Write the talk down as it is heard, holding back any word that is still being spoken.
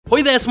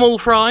Hoi there, small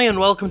fry, and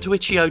welcome to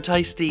Itch.io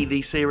Tasty,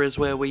 the series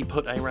where we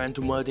put a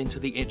random word into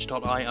the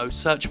itch.io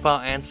search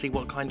bar and see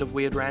what kind of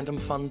weird, random,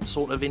 fun,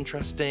 sort of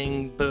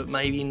interesting, but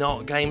maybe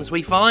not games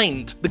we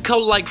find. The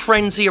cult-like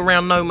frenzy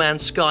around No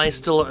Man's Sky is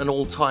still at an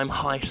all-time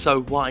high,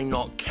 so why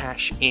not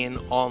cash in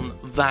on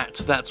that?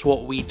 That's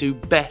what we do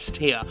best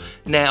here.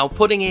 Now,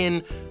 putting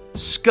in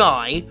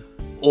Sky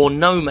or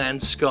No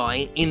Man's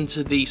Sky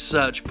into the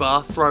search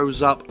bar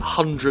throws up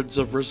hundreds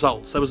of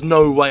results. There was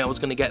no way I was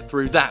going to get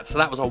through that, so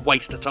that was a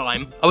waste of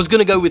time. I was going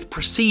to go with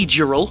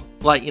procedural,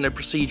 like,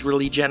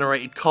 procedurally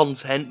generated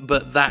content,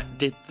 but that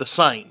did the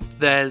same.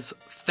 There's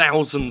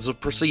thousands of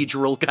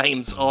procedural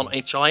games on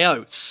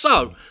itch.io.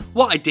 So,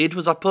 what I did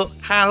was I put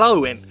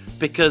Halo in,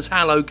 because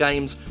Halo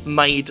Games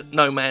made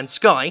No Man's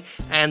Sky,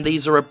 and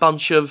these are a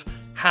bunch of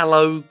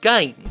Halo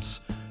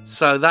games.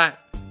 So that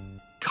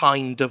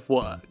kind of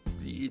worked.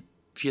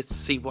 If you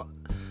see what...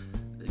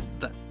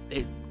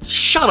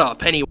 Shut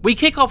up, anyway. We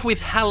kick off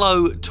with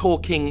Halo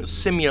Talking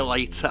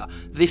Simulator.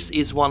 This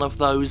is one of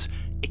those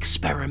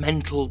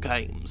experimental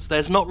games.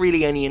 There's not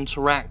really any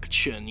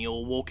interaction.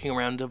 You're walking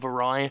around a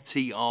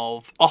variety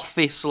of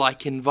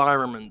office-like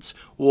environments,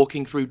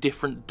 walking through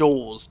different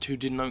doors to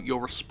denote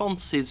your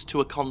responses to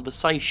a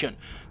conversation.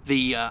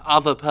 The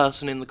other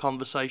person in the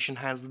conversation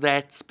has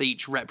their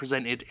speech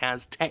represented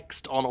as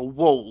text on a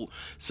wall.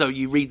 So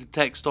you read the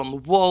text on the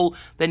wall,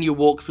 then you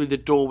walk through the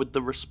door with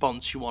the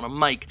response you want to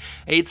make.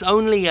 It's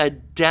only a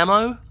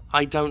demo.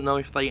 I don't know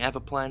if they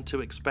ever plan to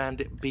expand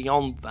it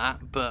beyond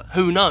that, but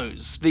who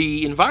knows?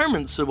 The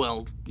environments are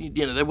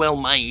they're well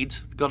made.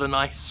 They've got a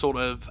nice sort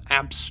of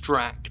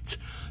abstract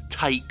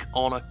take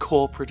on a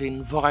corporate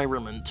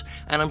environment,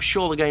 and I'm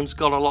sure the game's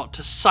got a lot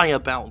to say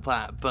about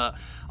that, but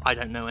I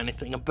don't know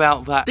anything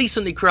about that.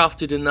 Decently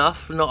crafted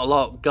enough, not a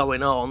lot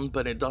going on,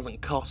 but it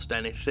doesn't cost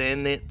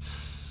anything.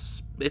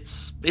 It's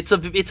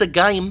a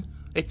game.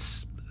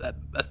 It's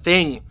a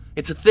thing.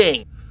 It's a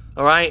thing.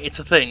 Alright? It's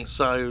a thing,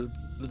 so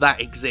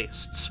that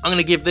exists. I'm going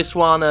to give this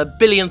one a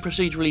billion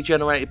procedurally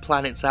generated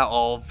planets out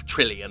of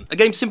trillion. A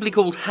game simply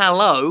called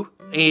Halo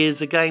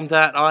is a game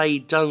that I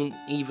don't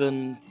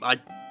know.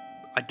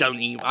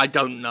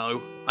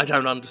 I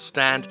don't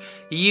understand.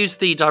 You use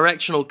the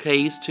directional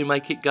keys to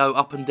make it go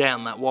up and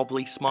down, that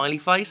wobbly smiley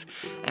face,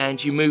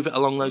 and you move it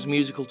along those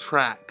musical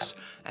tracks,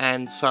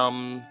 and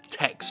some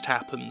text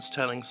happens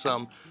telling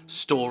some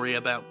story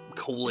about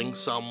calling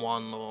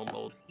someone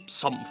or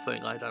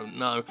something, I don't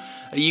know.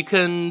 You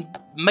can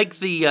make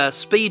the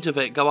speed of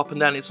it go up and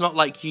down. It's not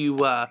like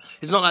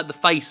it's not like the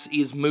face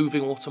is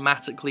moving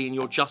automatically and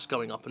you're just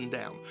going up and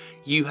down.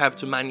 You have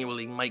to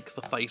manually make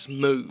the face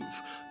move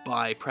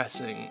by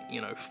pressing,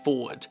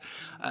 forward.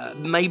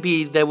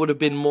 Maybe there would have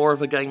been more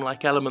of a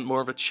game-like element,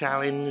 more of a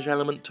challenge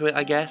element to it,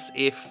 I guess,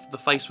 if the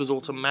face was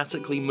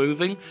automatically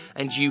moving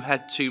and you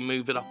had to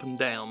move it up and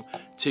down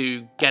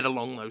to get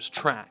along those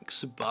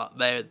tracks, but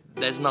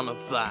there's none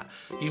of that.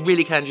 You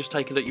really can just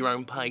take it at your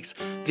own pace.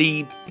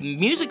 The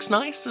music's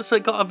nice, it's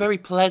got a very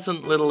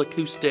pleasant little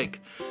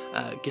acoustic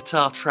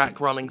guitar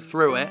track running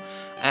through it,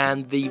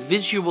 and the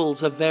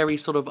visuals are very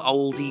sort of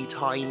oldie,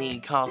 tiny,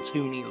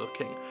 cartoony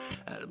looking.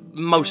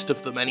 Most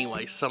of them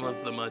anyway. Some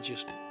of them are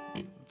just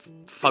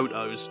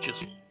photos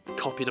just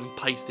copied and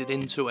pasted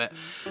into it.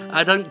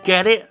 I don't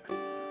get it.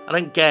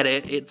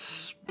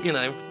 It's,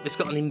 it's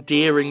got an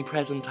endearing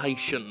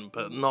presentation,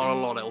 but not a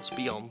lot else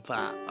beyond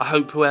that. I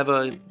hope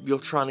whoever you're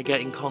trying to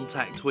get in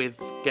contact with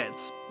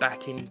gets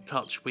back in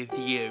touch with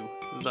you,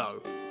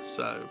 though,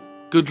 so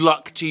good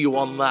luck to you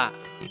on that,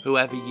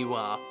 whoever you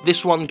are.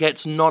 This one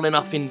gets not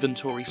enough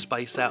inventory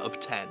space out of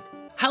 10.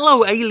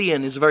 Hello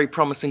Alien is a very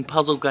promising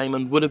puzzle game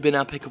and would have been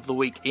our pick of the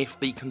week if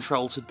the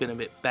controls had been a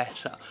bit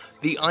better.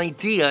 The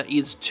idea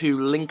is to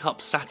link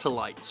up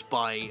satellites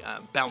by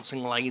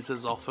bouncing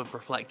lasers off of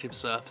reflective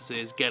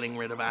surfaces, getting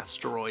rid of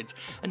asteroids,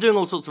 and doing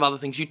all sorts of other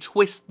things. You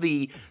twist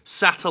the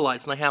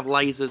satellites and they have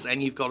lasers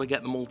and you've got to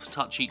get them all to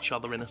touch each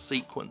other in a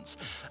sequence.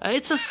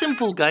 It's a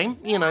simple game,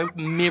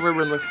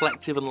 mirror and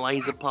reflective and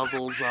laser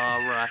puzzles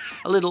are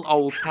a little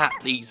old hat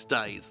these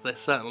days. They're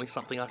certainly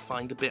something I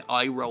find a bit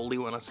eye-rolly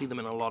when I see them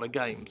in a lot of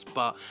games.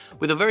 But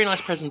with a very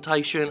nice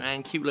presentation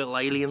and cute little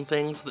alien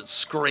things that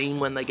scream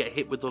when they get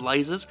hit with the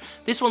lasers,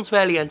 this one's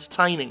fairly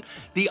entertaining.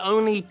 The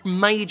only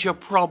major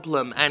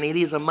problem, and it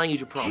is a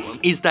major problem,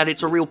 is that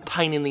it's a real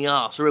pain in the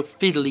arse, a real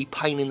fiddly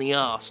pain in the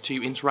arse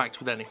to interact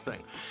with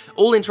anything.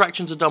 All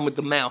interactions are done with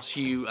the mouse.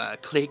 You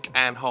click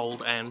and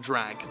hold and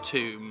drag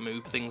to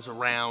move things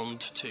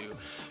around, to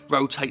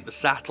rotate the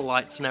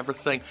satellites and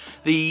everything.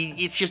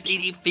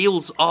 It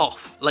feels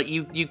off. Like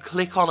you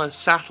click on a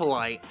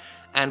satellite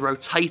and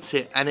rotate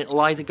it, and it'll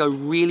either go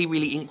really,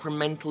 really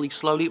incrementally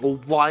slowly or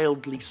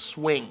wildly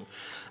swing,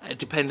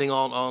 depending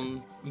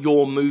on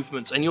your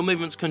movements. And your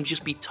movements can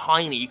just be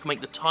tiny. You can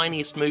make the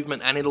tiniest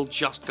movement and it'll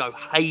just go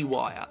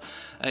haywire.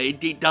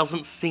 It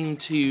doesn't seem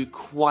to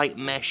quite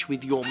mesh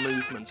with your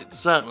movements. It's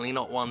certainly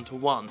not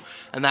one-to-one,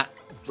 and that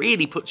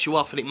really puts you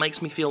off, and it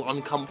makes me feel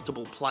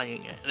uncomfortable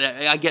playing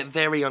it. I get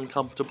very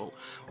uncomfortable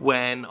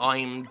when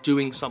I'm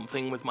doing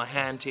something with my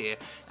hand here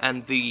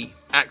and the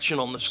action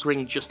on the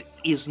screen just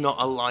is not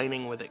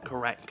aligning with it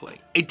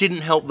correctly. It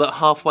didn't help that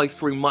halfway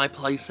through my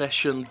play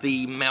session,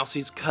 the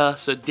mouse's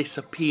cursor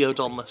disappeared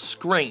on the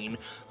screen,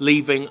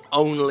 leaving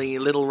only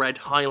little red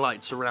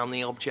highlights around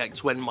the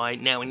objects when my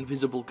now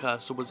invisible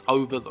cursor was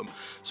over them.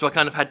 So I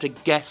kind of had to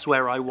guess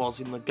where I was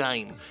in the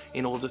game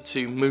in order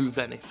to move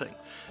anything.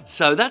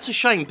 So that's a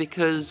shame,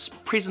 because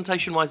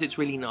presentation-wise it's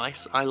really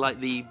nice. I like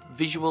the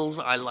visuals,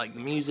 I like the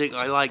music,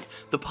 I like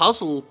the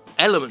puzzle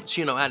elements,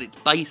 you know, at its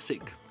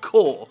basic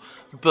core,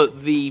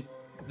 but the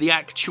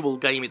actual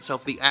game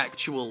itself, the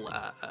actual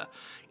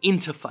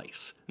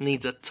interface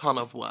needs a ton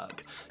of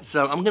work.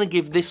 So I'm going to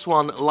give this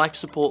one life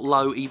support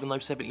low, even though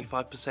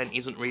 75%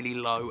 isn't really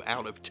low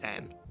out of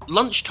 10.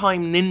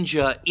 Lunchtime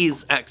Ninja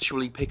is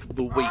actually pick of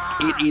the week.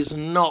 It is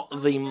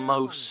not the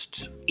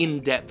most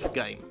in-depth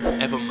game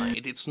ever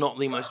made. It's not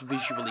the most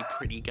visually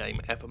pretty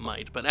game ever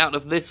made. But out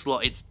of this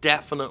lot, it's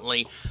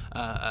definitely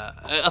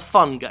a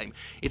fun game.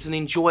 It's an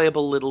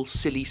enjoyable little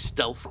silly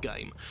stealth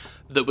game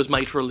that was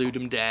made for a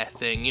Ludum Dare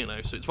thing, you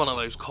know, so it's one of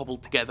those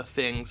cobbled together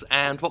things,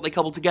 and what they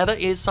cobbled together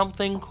is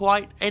something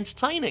quite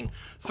entertaining,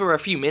 for a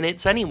few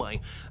minutes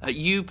anyway.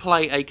 You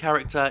play a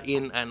character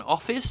in an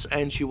office,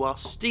 and you are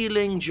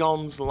stealing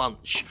John's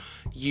lunch.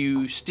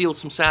 You steal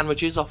some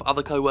sandwiches off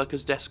other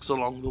co-workers' desks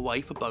along the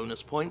way for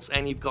bonus points,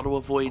 and you've got to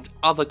avoid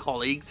other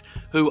colleagues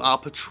who are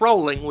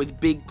patrolling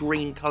with big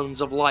green cones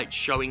of light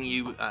showing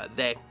you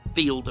their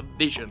field of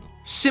vision.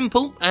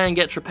 Simple and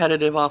gets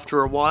repetitive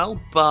after a while,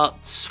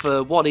 but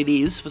for what it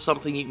is, for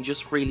something you can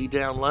just freely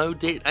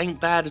download, it ain't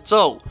bad at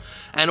all.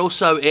 And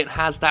also it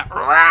has that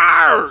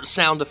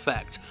sound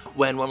effect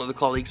when one of the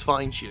colleagues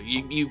finds you.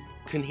 You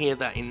can hear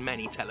that in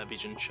many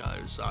television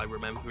shows. I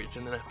remember it's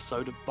in an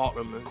episode of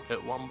Bottom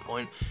at one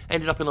point.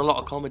 Ended up in a lot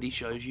of comedy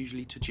shows,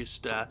 usually to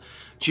just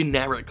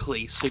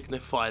generically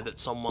signify that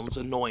someone's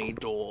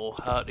annoyed or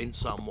hurt in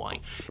some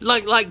way.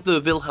 Like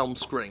the Wilhelm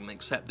scream,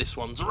 except this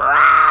one's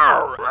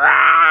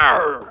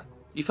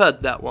You've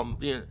heard that one,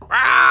 you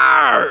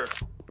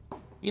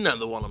know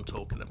the one I'm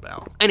talking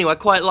about. Anyway, I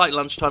quite like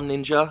Lunchtime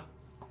Ninja,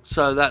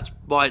 so that's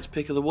why it's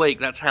pick of the week.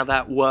 That's how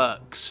that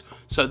works.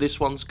 So this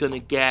one's gonna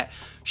get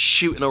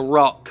shooting a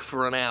rock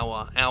for an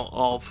hour out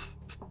of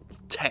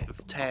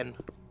 10.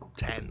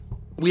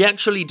 We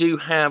actually do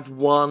have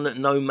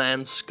one No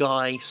Man's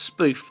Sky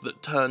spoof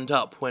that turned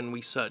up when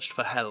we searched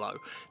for Hello.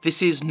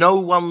 This is No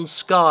One's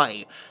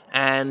Sky,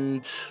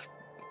 and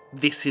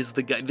this is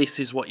the game.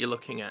 This is what you're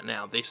looking at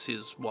now. This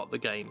is what the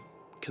game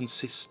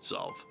consists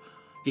of.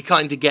 You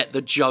kind of get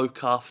the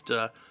joke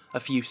after a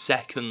few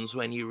seconds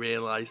when you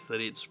realise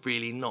that it's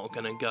really not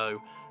going to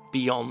go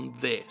beyond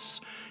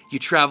this. You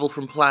travel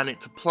from planet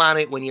to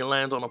planet. When you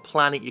land on a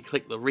planet, you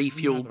click the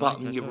refuel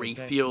button, you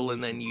refuel,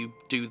 and then you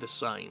do the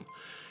same.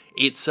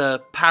 It's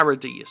a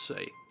parody, you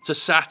see. It's a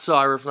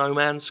satire of No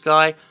Man's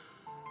Sky.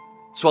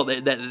 It's what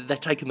they're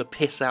taking the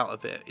piss out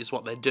of it, is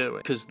what they're doing,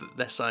 because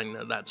they're saying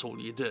that that's all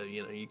you do.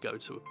 You know, you go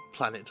to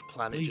planet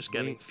just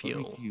getting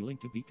fuel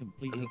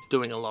and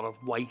doing a lot of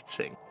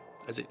waiting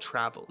as it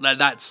travels.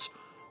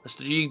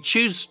 You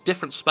choose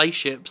different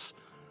spaceships,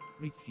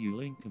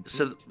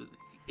 so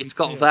it's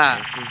got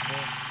that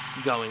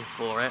going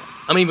for it.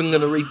 I'm even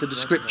going to read the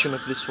description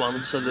of this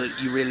one so that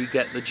you really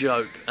get the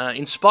joke.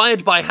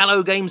 Inspired by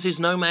Hello Games'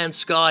 No Man's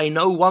Sky,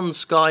 No One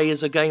Sky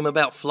is a game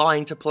about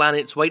flying to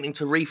planets, waiting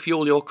to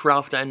refuel your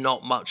craft, and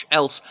not much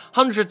else.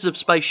 Hundreds of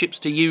spaceships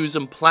to use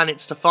and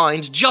planets to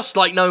find. Just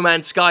like No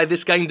Man's Sky,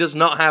 this game does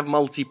not have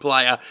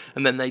multiplayer.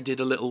 And then they did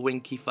a little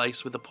winky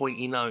face with a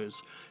pointy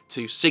nose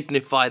to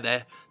signify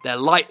their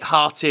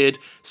light-hearted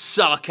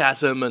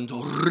sarcasm and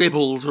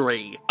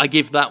ribaldry. I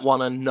give that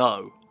one a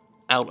no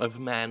out of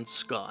Man's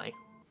Sky.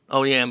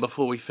 Oh yeah, and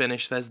before we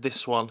finish, there's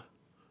this one.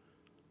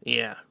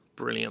 Yeah,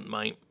 brilliant,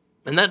 mate.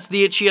 And that's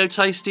the Itch.io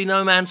Tasty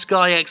No Man's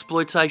Sky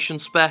Exploitation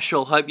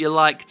Special. Hope you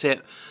liked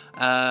it.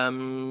 Have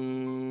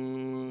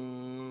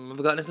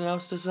I got anything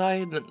else to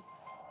say?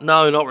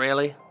 No, not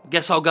really.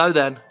 Guess I'll go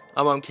then.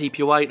 I won't keep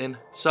you waiting.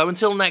 So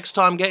until next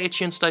time, get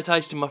itchy and stay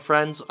tasty, my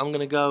friends. I'm going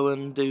to go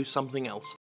and do something else.